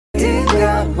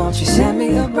Won't you send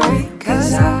me a break?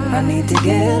 Cause I need to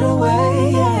get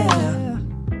away, yeah.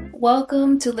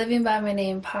 Welcome to Living by My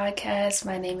Name podcast.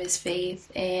 My name is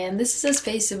Faith, and this is a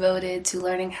space devoted to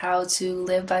learning how to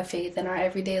live by faith in our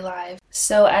everyday life.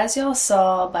 So as y'all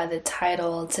saw by the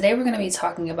title, today we're going to be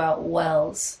talking about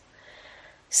wells.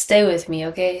 Stay with me,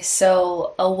 okay?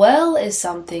 So a well is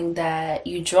something that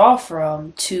you draw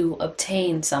from to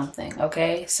obtain something,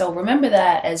 okay? So remember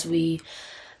that as we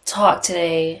talk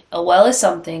today, a well is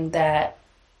something that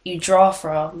you draw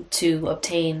from to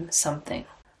obtain something.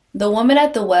 The Woman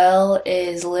at the Well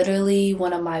is literally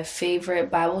one of my favorite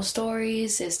Bible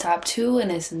stories. It's top 2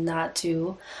 and it's not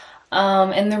 2.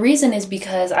 And the reason is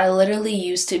because I literally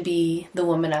used to be the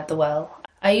woman at the well.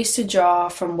 I used to draw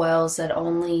from wells that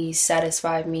only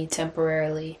satisfied me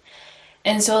temporarily.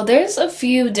 And so there's a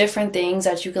few different things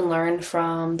that you can learn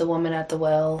from the Woman at the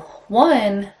Well.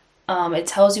 One, it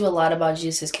tells you a lot about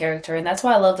Jesus' character, and that's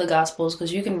why I love the Gospels,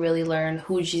 because you can really learn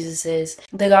who Jesus is.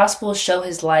 The Gospels show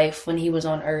his life when he was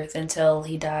on earth until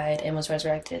he died and was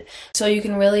resurrected. So you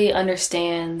can really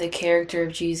understand the character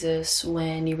of Jesus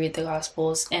when you read the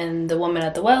Gospels. And the Woman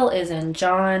at the Well is in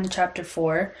John chapter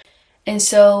 4. And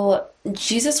so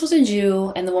Jesus was a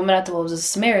Jew and the woman at the well was a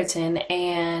Samaritan,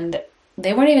 and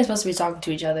they weren't even supposed to be talking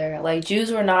to each other. Like,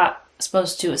 Jews were not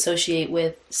supposed to associate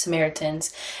with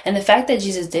Samaritans. And the fact that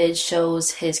Jesus did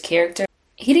shows his character.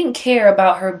 He didn't care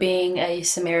about her being a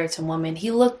Samaritan woman.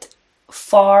 He looked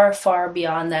far, far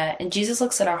beyond that. And Jesus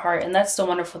looks at our heart, and that's the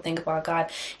wonderful thing about God.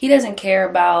 He doesn't care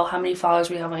about how many followers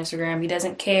we have on Instagram. He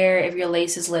doesn't care if your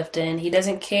lace is lifting. He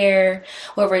doesn't care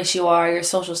what race you are, your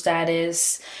social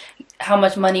status, how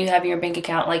much money you have in your bank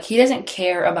account. Like, he doesn't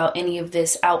care about any of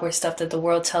this outward stuff that the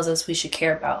world tells us we should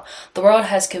care about. The world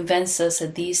has convinced us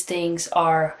that these things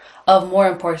are of more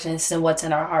importance than what's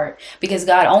in our heart, because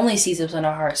God only sees what's in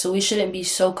our heart. So we shouldn't be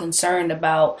so concerned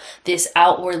about this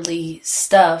outwardly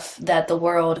stuff that the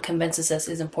world convinces us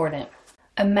is important.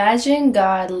 Imagine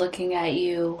God looking at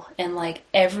you and like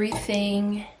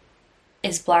everything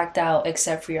is blacked out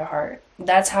except for your heart.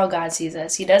 That's how God sees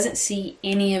us. He doesn't see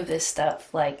any of this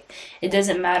stuff. Like, it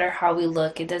doesn't matter how we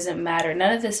look. It doesn't matter.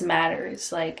 None of this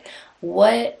matters. Like,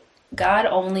 what God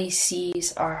only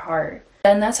sees our heart.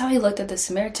 And that's how he looked at the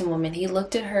Samaritan woman. He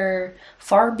looked at her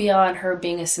far beyond her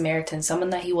being a Samaritan,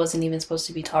 someone that he wasn't even supposed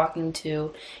to be talking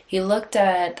to. He looked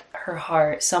at her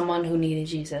heart, someone who needed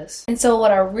Jesus. And so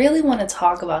what I really want to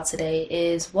talk about today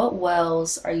is, what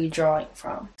wells are you drawing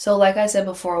from? So like I said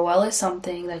before, a well is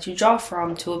something that you draw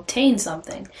from to obtain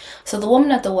something. So the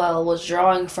woman at the well was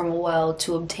drawing from a well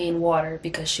to obtain water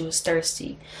because she was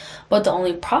thirsty. But the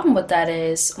only problem with that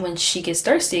is, when she gets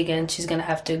thirsty again, she's going to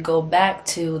have to go back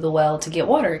to the well to get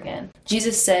water again.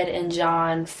 Jesus said in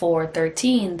John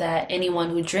 4:13 that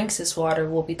anyone who drinks this water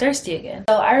will be thirsty again.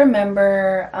 So I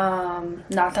remember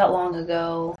not that long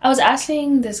ago, I was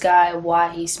asking this guy why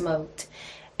he smoked.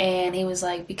 And he was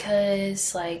like,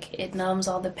 because like it numbs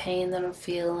all the pain that I'm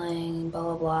feeling, blah,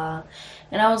 blah, blah.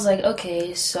 And I was like,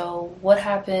 okay, so what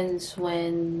happens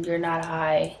when you're not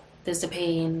high? Is the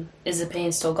pain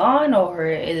still gone, or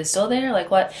is it still there?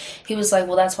 Like, what? He was like,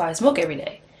 well, that's why I smoke every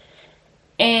day.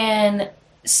 And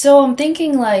so I'm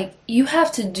thinking, like, you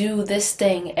have to do this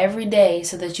thing every day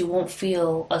so that you won't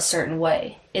feel a certain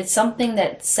way. It's something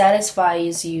that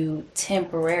satisfies you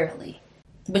temporarily,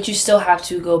 but you still have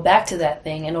to go back to that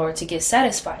thing in order to get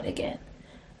satisfied again.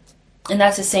 And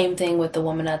that's the same thing with the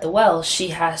woman at the well. She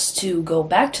has to go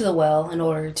back to the well in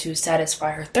order to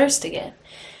satisfy her thirst again.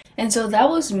 And so that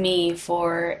was me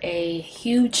for a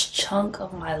huge chunk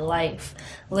of my life,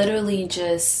 literally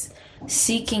just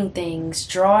seeking things,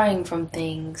 drawing from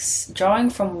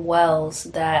wells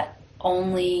that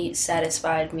only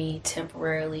satisfied me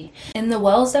temporarily. And the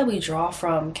wells that we draw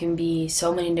from can be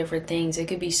so many different things. It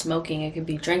could be smoking, it could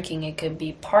be drinking, it could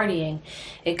be partying,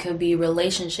 it could be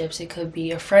relationships, it could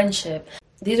be a friendship.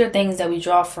 These are things that we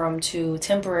draw from to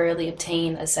temporarily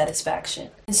obtain a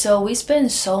satisfaction. And so we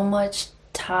spend so much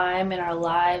time in our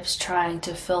lives trying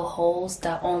to fill holes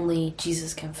that only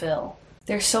Jesus can fill.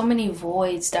 There's so many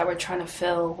voids that we're trying to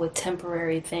fill with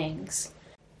temporary things.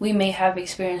 We may have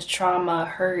experienced trauma,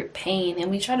 hurt, pain,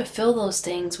 and we try to fill those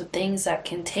things with things that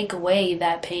can take away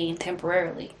that pain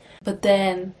temporarily. But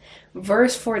then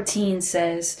verse 14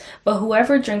 says, "But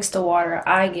whoever drinks the water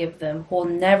I give them will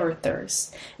never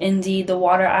thirst. Indeed, the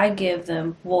water I give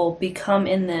them will become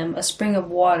in them a spring of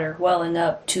water welling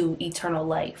up to eternal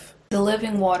life." The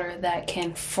living water that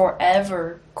can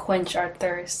forever quench our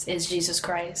thirst is Jesus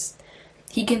Christ.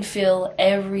 He can fill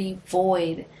every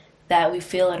void that we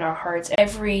feel in our hearts,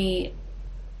 every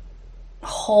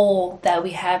hole that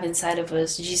we have inside of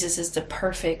us. Jesus is the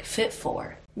perfect fit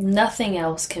for. Nothing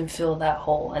else can fill that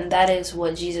hole. And that is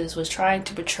what Jesus was trying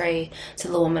to portray to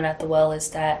the woman at the well,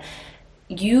 is that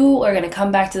you are going to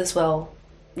come back to this well.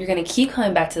 You're going to keep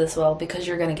coming back to this well because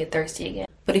you're going to get thirsty again.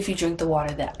 But if you drink the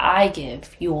water that I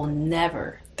give, you will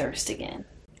never thirst again.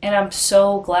 And I'm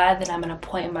so glad that I'm at a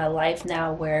point in my life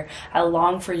now where I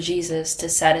long for Jesus to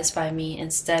satisfy me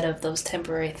instead of those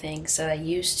temporary things that I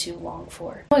used to long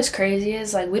for. What's crazy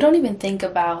is, like, we don't even think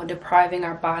about depriving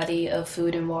our body of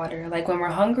food and water. Like, when we're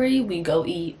hungry, we go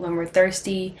eat. When we're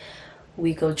thirsty,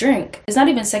 we go drink. It's not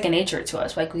even second nature to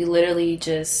us. Like, we literally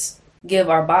just give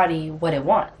our body what it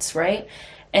wants, right?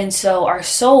 And so our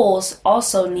souls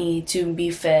also need to be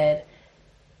fed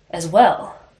as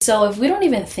well. So if we don't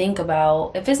even think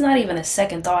about, if it's not even a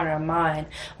second thought in our mind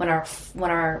when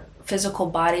our physical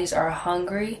bodies are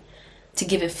hungry to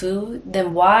give it food,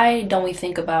 then why don't we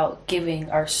think about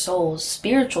giving our souls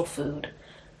spiritual food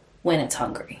when it's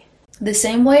hungry? The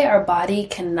same way our body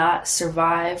cannot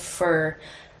survive for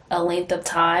a length of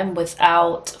time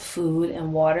without food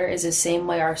and water is the same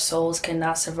way our souls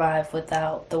cannot survive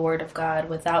without the Word of God,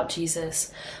 without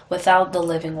Jesus, without the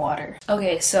living water.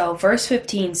 Okay, so verse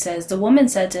 15 says, "The woman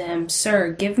said to him,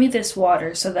 'Sir, give me this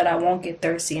water so that I won't get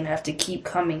thirsty and have to keep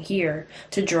coming here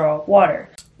to draw water.'"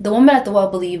 The woman at the well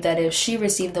believed that if she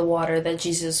received the water that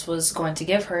Jesus was going to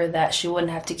give her, that she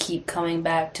wouldn't have to keep coming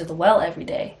back to the well every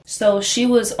day. So she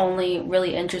was only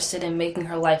really interested in making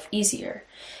her life easier.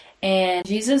 And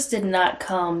Jesus did not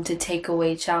come to take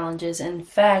away challenges. In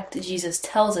fact, Jesus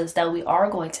tells us that we are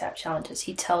going to have challenges.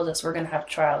 He tells us we're going to have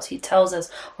trials. He tells us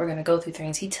we're going to go through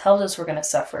things. He tells us we're going to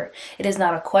suffer. It is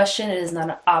not a question. It is not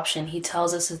an option. He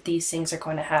tells us that these things are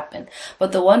going to happen.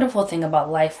 But the wonderful thing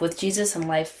about life with Jesus and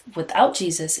life without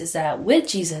Jesus is that with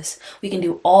Jesus, we can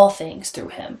do all things through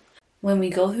him. When we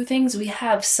go through things, we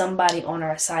have somebody on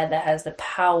our side that has the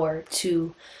power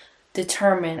to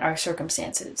determine our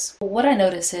circumstances. What I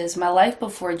notice is my life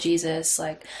before Jesus,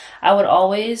 like, I would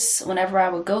always, whenever I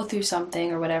would go through something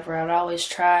or whatever, I would always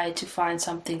try to find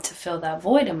something to fill that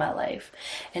void in my life.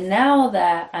 And now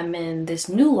that I'm in this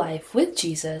new life with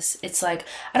Jesus, it's like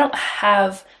I don't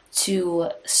have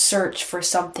to search for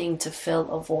something to fill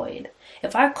a void.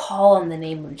 If I call on the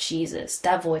name of Jesus,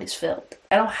 that void is filled.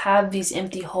 I don't have these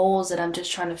empty holes that I'm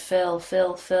just trying to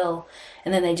fill,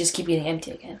 and then they just keep getting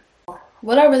empty again.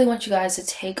 What I really want you guys to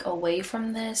take away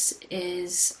from this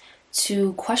is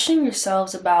to question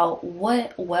yourselves about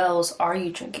what wells are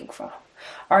you drinking from?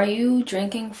 Are you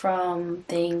drinking from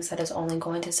things that is only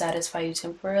going to satisfy you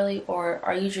temporarily, or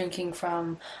are you drinking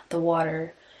from the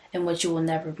water in which you will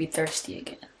never be thirsty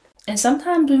again? And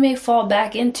sometimes we may fall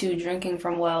back into drinking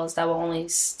from wells that will only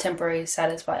temporarily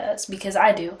satisfy us, because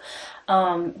I do.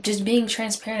 Just being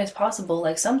transparent as possible.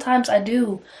 Like, sometimes I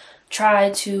do try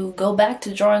to go back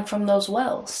to drawing from those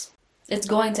wells. It's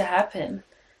going to happen.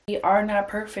 We are not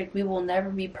perfect. We will never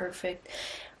be perfect.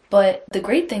 But the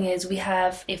great thing is we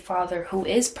have a Father who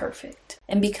is perfect.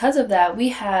 And because of that, we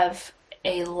have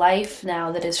a life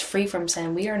now that is free from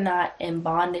sin. We are not in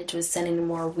bondage with sin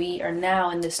anymore. We are now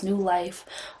in this new life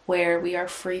where we are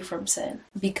free from sin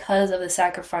because of the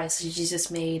sacrifices Jesus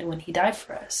made when he died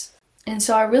for us. And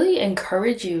so I really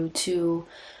encourage you to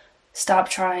stop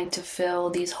trying to fill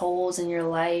these holes in your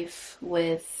life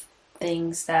with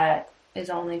things that is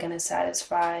only going to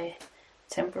satisfy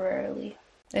temporarily.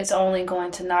 It's only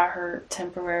going to not hurt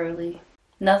temporarily.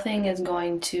 Nothing is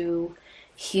going to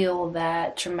heal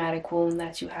that traumatic wound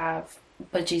that you have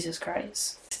but Jesus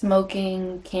Christ.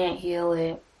 Smoking can't heal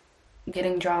it.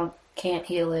 Getting drunk can't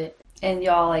heal it. And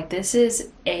y'all, like, this is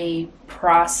a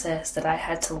process that I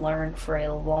had to learn for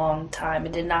a long time.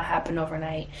 It did not happen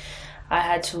overnight. I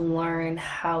had to learn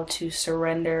how to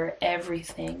surrender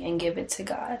everything and give it to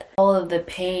God. All of the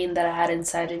pain that I had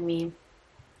inside of me,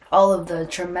 all of the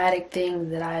traumatic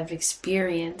things that I've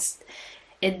experienced,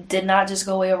 it did not just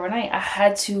go away overnight. I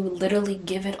had to literally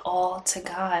give it all to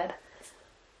God.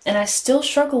 And I still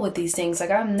struggle with these things.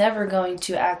 Like, I'm never going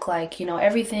to act like,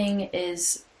 everything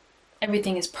is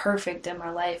perfect in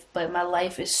my life, but my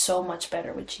life is so much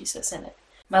better with Jesus in it.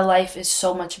 My life is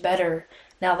so much better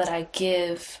now that I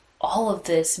give all of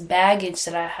this baggage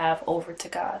that I have over to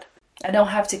God. I don't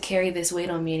have to carry this weight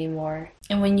on me anymore.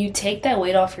 And when you take that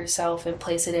weight off yourself and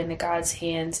place it into God's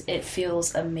hands, it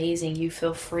feels amazing. You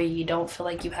feel free. You don't feel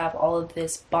like you have all of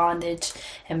this bondage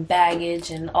and baggage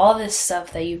and all this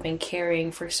stuff that you've been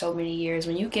carrying for so many years.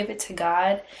 When you give it to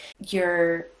God,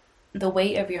 the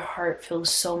weight of your heart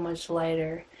feels so much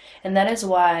lighter. And that is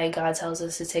why God tells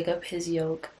us to take up his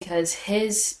yoke, because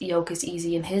his yoke is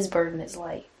easy and his burden is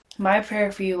light. My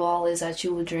prayer for you all is that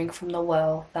you will drink from the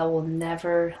well that will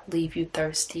never leave you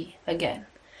thirsty again.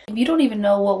 If you don't even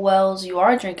know what wells you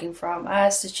are drinking from, I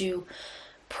ask that you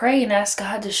pray and ask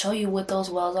God to show you what those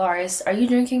wells are. Are you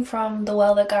drinking from the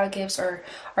well that God gives, or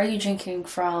are you drinking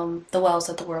from the wells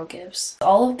that the world gives?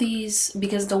 All of these,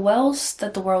 because the wells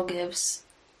that the world gives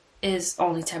is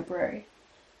only temporary.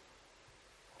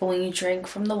 But when you drink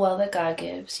from the well that God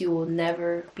gives, you will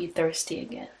never be thirsty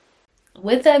again.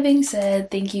 With that being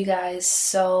said, thank you guys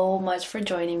so much for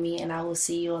joining me, and I will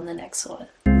see you on the next one.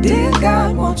 Dear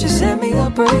God, won't you send me a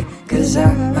break? 'Cause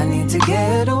I need to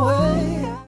get away.